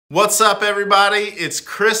What's up, everybody? It's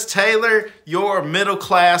Chris Taylor, your middle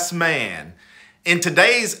class man. In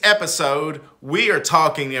today's episode, we are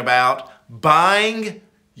talking about buying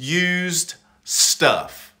used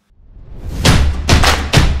stuff.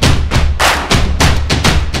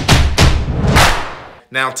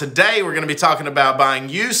 Now, today we're going to be talking about buying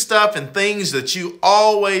used stuff and things that you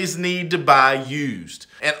always need to buy used,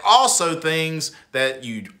 and also things that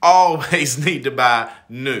you always need to buy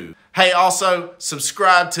new. Hey, also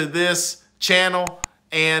subscribe to this channel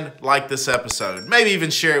and like this episode. Maybe even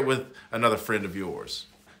share it with another friend of yours.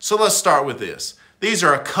 So let's start with this. These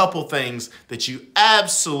are a couple things that you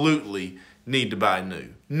absolutely need to buy new.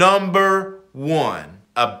 Number one,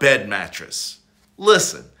 a bed mattress.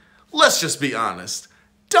 Listen, let's just be honest.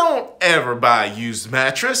 Don't ever buy a used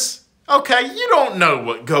mattress. Okay, you don't know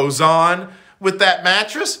what goes on with that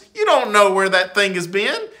mattress. You don't know where that thing has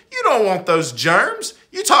been. You don't want those germs.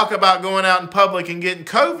 You talk about going out in public and getting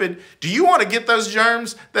COVID. Do you want to get those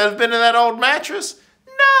germs that have been in that old mattress?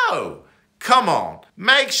 No. Come on.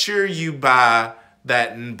 Make sure you buy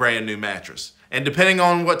that brand new mattress. And depending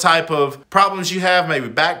on what type of problems you have, maybe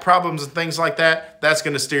back problems and things like that, that's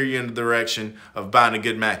going to steer you in the direction of buying a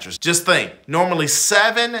good mattress. Just think, normally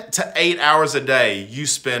 7 to 8 hours a day you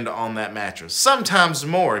spend on that mattress. Sometimes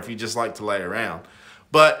more if you just like to lay around.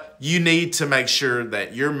 But you need to make sure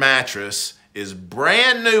that your mattress is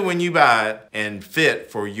brand new when you buy it and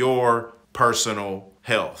fit for your personal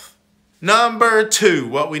health. Number two,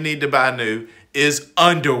 what we need to buy new is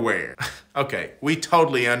underwear. Okay, we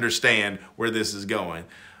totally understand where this is going.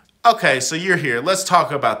 Okay, so you're here. Let's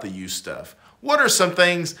talk about the used stuff. What are some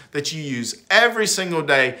things that you use every single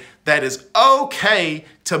day that is okay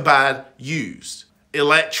to buy used?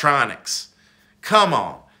 Electronics. Come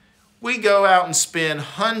on. We go out and spend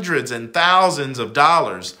hundreds and thousands of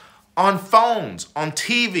dollars on phones, on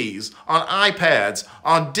TVs, on iPads,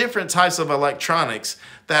 on different types of electronics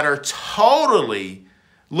that are totally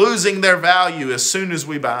losing their value as soon as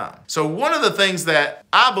we buy them. So one of the things that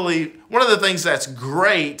I believe, one of the things that's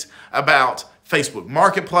great about Facebook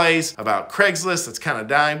Marketplace, about Craigslist that's kind of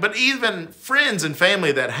dying, but even friends and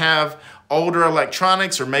family that have older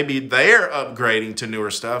electronics or maybe they're upgrading to newer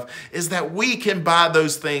stuff, is that we can buy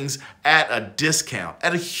those things at a discount,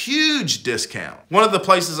 at a huge discount. One of the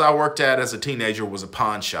places I worked at as a teenager was a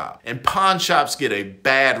pawn shop, and pawn shops get a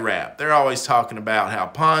bad rap. They're always talking about how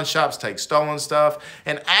pawn shops take stolen stuff,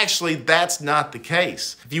 and actually that's not the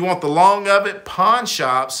case. If you want the long of it, pawn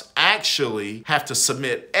shops actually have to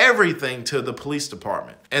submit everything to the police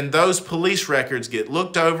department. And those police records get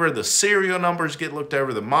looked over, the serial numbers get looked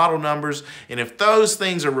over, the model numbers, and if those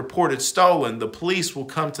things are reported stolen, the police will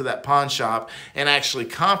come to that pawn shop and actually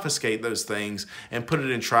confiscate those things and put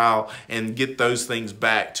it in trial and get those things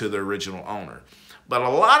back to the original owner. But a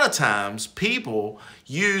lot of times, people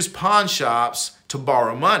use pawn shops to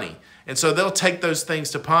borrow money. And so they'll take those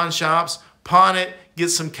things to pawn shops, pawn it, get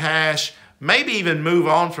some cash, maybe even move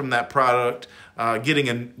on from that product,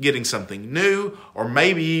 getting something new, or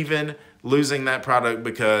maybe even losing that product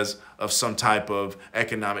because of some type of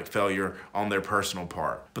economic failure on their personal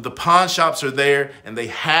part. But the pawn shops are there and they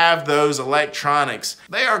have those electronics.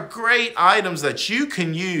 They are great items that you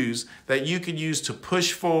can use to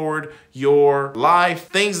push forward your life,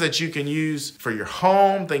 things that you can use for your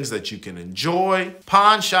home, things that you can enjoy.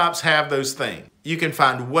 Pawn shops have those things. You can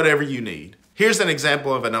find whatever you need. Here's an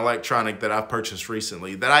example of an electronic that I've purchased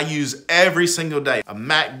recently that I use every single day. A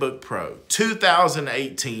MacBook Pro,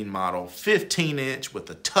 2018 model, 15-inch with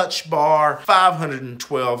a touch bar,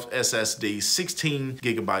 512 SSD, 16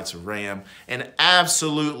 gigabytes of RAM, and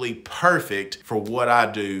absolutely perfect for what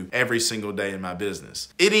I do every single day in my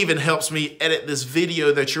business. It even helps me edit this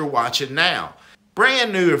video that you're watching now.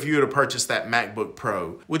 Brand new, if you were to purchase that MacBook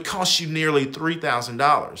Pro, would cost you nearly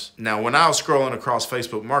 $3,000. Now, when I was scrolling across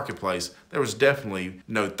Facebook Marketplace, there was definitely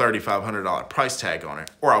no $3,500 price tag on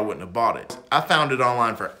it, or I wouldn't have bought it. I found it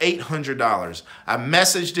online for $800. I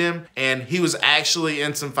messaged him, and he was actually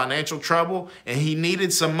in some financial trouble, and he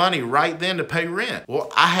needed some money right then to pay rent.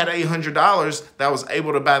 Well, I had $800 that was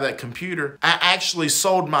able to buy that computer. I actually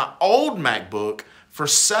sold my old MacBook for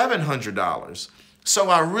 $700.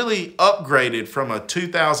 So I really upgraded from a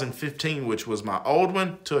 2015, which was my old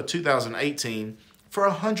one, to a 2018 for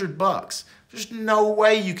 $100. There's no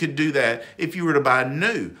way you could do that if you were to buy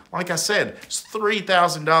new. Like I said, it's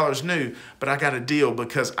 $3,000 new, but I got a deal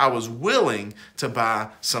because I was willing to buy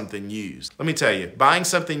something used. Let me tell you, buying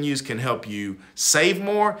something used can help you save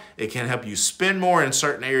more, it can help you spend more in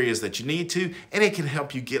certain areas that you need to, and it can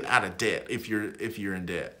help you get out of debt if you're in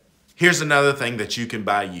debt. Here's another thing that you can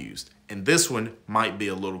buy used. And this one might be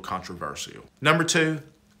a little controversial. Number two,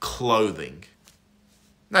 clothing.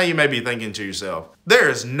 Now you may be thinking to yourself, there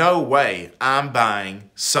is no way I'm buying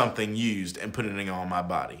something used and putting it on my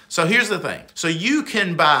body. So here's the thing. So you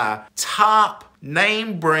can buy top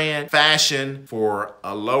name brand fashion for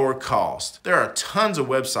a lower cost. There are tons of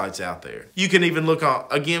websites out there. You can even look on,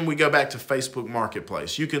 again, we go back to Facebook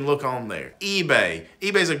Marketplace. You can look on there. eBay.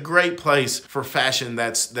 eBay is a great place for fashion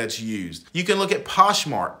that's used. You can look at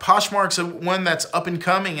Poshmark. Poshmark's one that's up and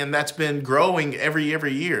coming and that's been growing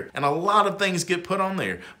every year. And a lot of things get put on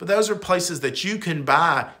there. But those are places that you can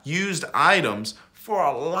buy used items for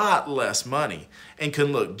a lot less money and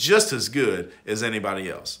can look just as good as anybody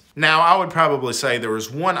else. Now, I would probably say there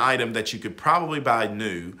is one item that you could probably buy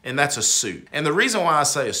new, and that's a suit. And the reason why I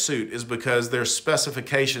say a suit is because there's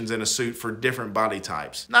specifications in a suit for different body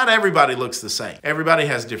types. Not everybody looks the same. Everybody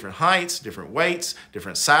has different heights, different weights,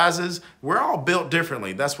 different sizes. We're all built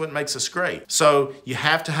differently. That's what makes us great. So you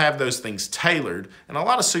have to have those things tailored, and a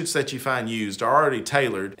lot of suits that you find used are already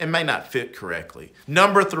tailored and may not fit correctly.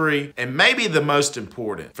 Number 3, and maybe the most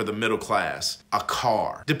important for the middle class, a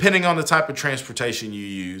car. Depending on the type of transportation you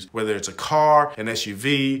use, whether it's a car, an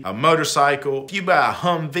SUV, a motorcycle, if you buy a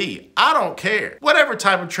Humvee, I don't care. Whatever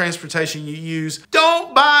type of transportation you use,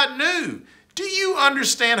 don't buy new. Do you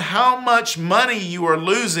understand how much money you are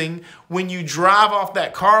losing when you drive off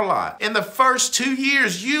that car lot? In the first 2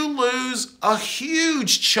 years, you lose a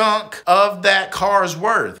huge chunk of that car's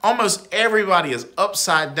worth. Almost everybody is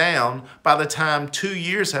upside down by the time 2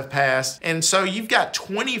 years have passed. And so you've got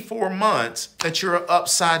 24 months that you're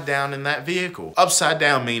upside down in that vehicle. Upside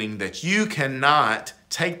down meaning that you cannot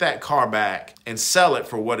take that car back and sell it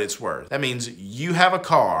for what it's worth. That means you have a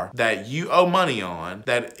car that you owe money on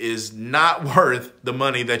that is not worth the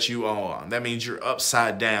money that you owe on. That means you're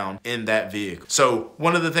upside down in that vehicle. So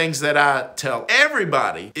one of the things that I tell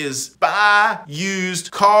everybody is buy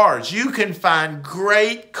used cars. You can find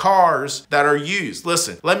great cars that are used.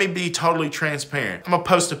 Listen, let me be totally transparent. I'm gonna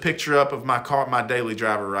post a picture up of my car, my daily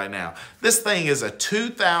driver right now. This thing is a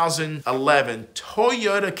 2011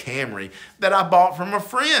 Toyota Camry that I bought from a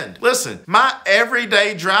friend. Listen, my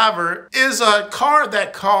everyday driver is a car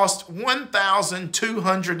that cost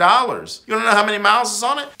 $1,200. You wanna know how many miles is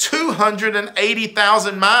on it?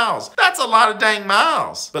 280,000 miles. That's a lot of dang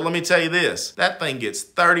miles. But let me tell you this, that thing gets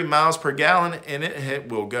 30 miles per gallon and it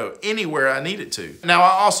will go anywhere I need it to. Now, I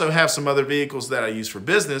also have some other vehicles that I use for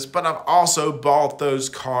business, but I've also bought those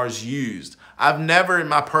cars used. I've never in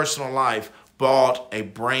my personal life bought a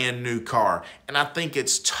brand new car. And I think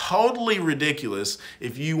it's totally ridiculous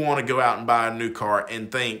if you want to go out and buy a new car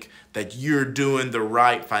and think that you're doing the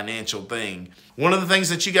right financial thing. One of the things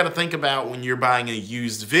that you got to think about when you're buying a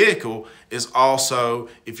used vehicle is also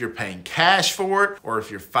if you're paying cash for it or if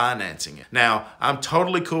you're financing it. Now, I'm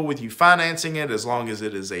totally cool with you financing it as long as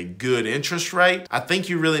it is a good interest rate. I think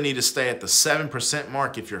you really need to stay at the 7%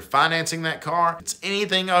 mark if you're financing that car. If it's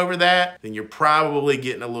anything over that, then you're probably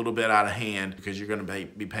getting a little bit out of hand because you're going to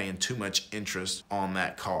be paying too much interest on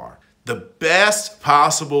that car. The best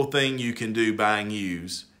possible thing you can do buying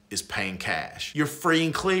used is paying cash. You're free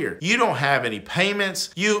and clear. You don't have any payments.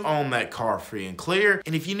 You own that car free and clear.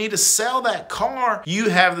 And if you need to sell that car, you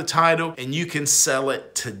have the title and you can sell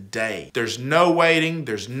it today. There's no waiting.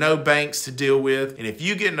 There's no banks to deal with. And if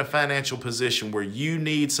you get in a financial position where you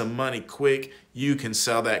need some money quick, you can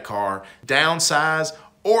sell that car, downsize,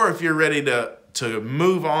 or if you're ready to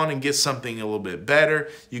move on and get something a little bit better,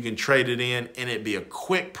 you can trade it in and it'd be a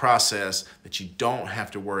quick process that you don't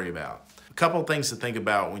have to worry about. A couple of things to think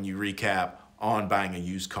about when you recap on buying a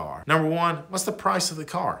used car. Number 1, what's the price of the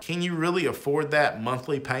car? Can you really afford that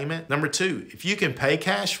monthly payment? Number 2, if you can pay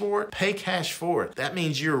cash for it, pay cash for it. That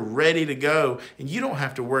means you're ready to go and you don't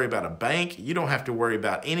have to worry about a bank. You don't have to worry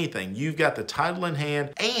about anything. You've got the title in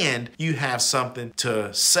hand and you have something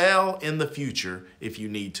to sell in the future if you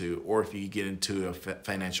need to or if you get into a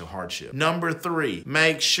financial hardship. Number 3,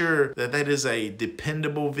 make sure that that is a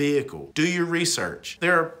dependable vehicle. Do your research.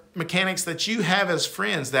 There are mechanics that you have as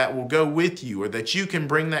friends that will go with you or that you can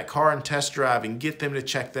bring that car and test drive and get them to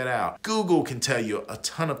check that out. Google can tell you a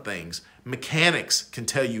ton of things. Mechanics can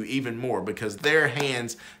tell you even more because their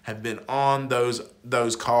hands have been on those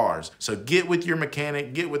cars. So get with your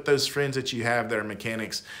mechanic, get with those friends that you have that are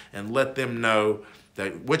mechanics and let them know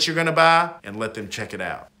that what you're gonna buy and let them check it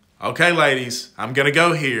out. Okay, ladies, I'm gonna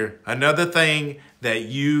go here. Another thing that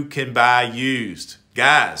you can buy used.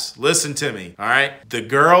 Guys, listen to me, all right? The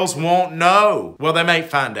girls won't know. Well, they may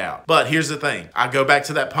find out. But here's the thing. I go back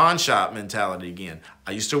to that pawn shop mentality again.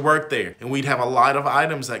 I used to work there, and we'd have a lot of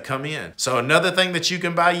items that come in. So another thing that you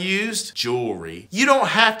can buy used, jewelry. You don't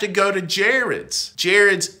have to go to Jared's.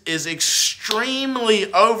 Jared's is extremely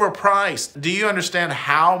overpriced. Do you understand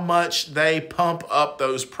how much they pump up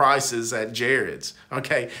those prices at Jared's?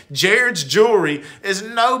 Okay, Jared's jewelry is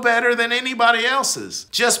no better than anybody else's.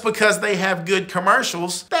 Just because they have good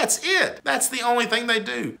commercials, that's it. That's the only thing they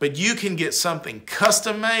do. But you can get something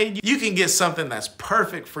custom made. You can get something that's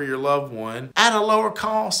perfect for your loved one at a lower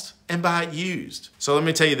cost and buy it used. So let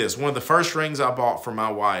me tell you this, one of the first rings I bought for my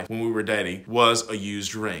wife when we were dating was a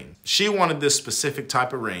used ring. She wanted this specific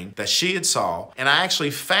type of ring that she had saw, and I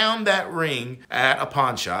actually found that ring at a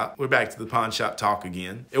pawn shop. We're back to the pawn shop talk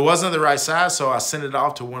again. It wasn't the right size, so I sent it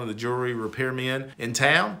off to one of the jewelry repairmen in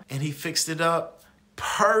town, and he fixed it up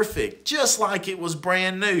perfect, just like it was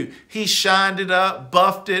brand new. He shined it up,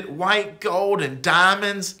 buffed it, white gold and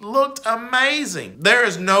diamonds, looked amazing. There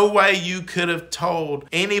is no way you could have told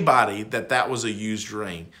anybody that that was a used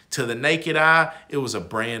ring. To the naked eye, it was a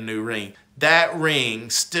brand new ring. That ring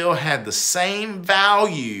still had the same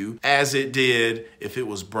value as it did if it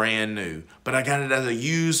was brand new. But I got it at a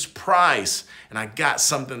used price, and I got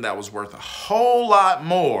something that was worth a whole lot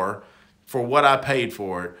more for what I paid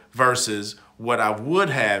for it versus what I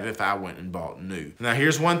would have if I went and bought new. Now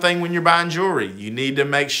here's one thing when you're buying jewelry, you need to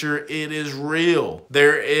make sure it is real.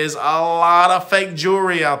 There is a lot of fake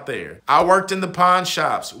jewelry out there. I worked in the pawn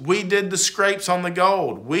shops. We did the scrapes on the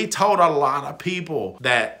gold. We told a lot of people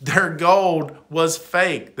that their gold was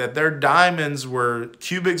fake, that their diamonds were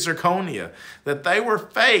cubic zirconia, that they were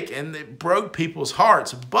fake, and it broke people's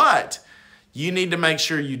hearts. But you need to make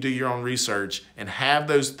sure you do your own research and have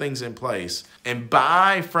those things in place and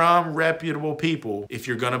buy from reputable people if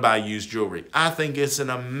you're gonna buy used jewelry. I think it's an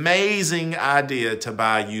amazing idea to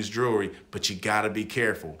buy used jewelry, but you gotta be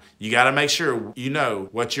careful. You gotta make sure you know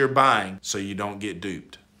what you're buying so you don't get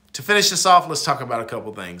duped. To finish this off, let's talk about a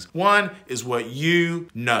couple things. One is what you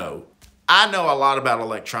know. I know a lot about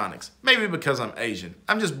electronics, maybe because I'm Asian.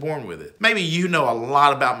 I'm just born with it. Maybe you know a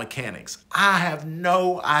lot about mechanics. I have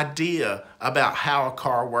no idea about how a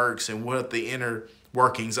car works and what the inner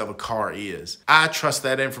workings of a car is. I trust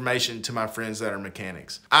that information to my friends that are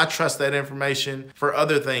mechanics. I trust that information for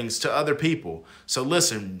other things to other people. So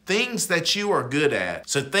listen, things that you are good at,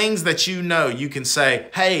 so things that you know, you can say,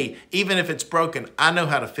 hey, even if it's broken, I know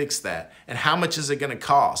how to fix that. And how much is it gonna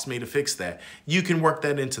cost me to fix that? You can work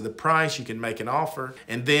that into the price, you can make an offer,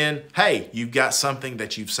 and then, hey, you've got something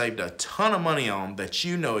that you've saved a ton of money on that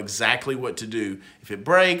you know exactly what to do if it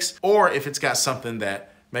breaks or if it's got something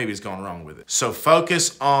that maybe it's gone wrong with it. So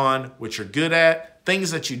focus on what you're good at.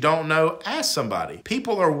 Things that you don't know, ask somebody.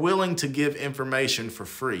 People are willing to give information for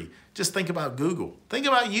free. Just think about Google. Think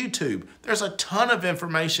about YouTube. There's a ton of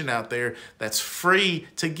information out there that's free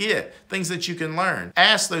to get, things that you can learn.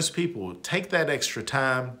 Ask those people, take that extra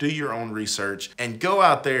time, do your own research, and go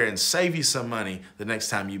out there and save you some money the next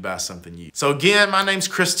time you buy something used. So again, my name's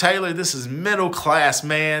Chris Taylor. This is Middle Class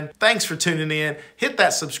Man. Thanks for tuning in. Hit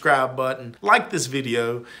that subscribe button, like this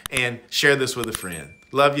video, and share this with a friend.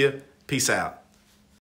 Love you. Peace out.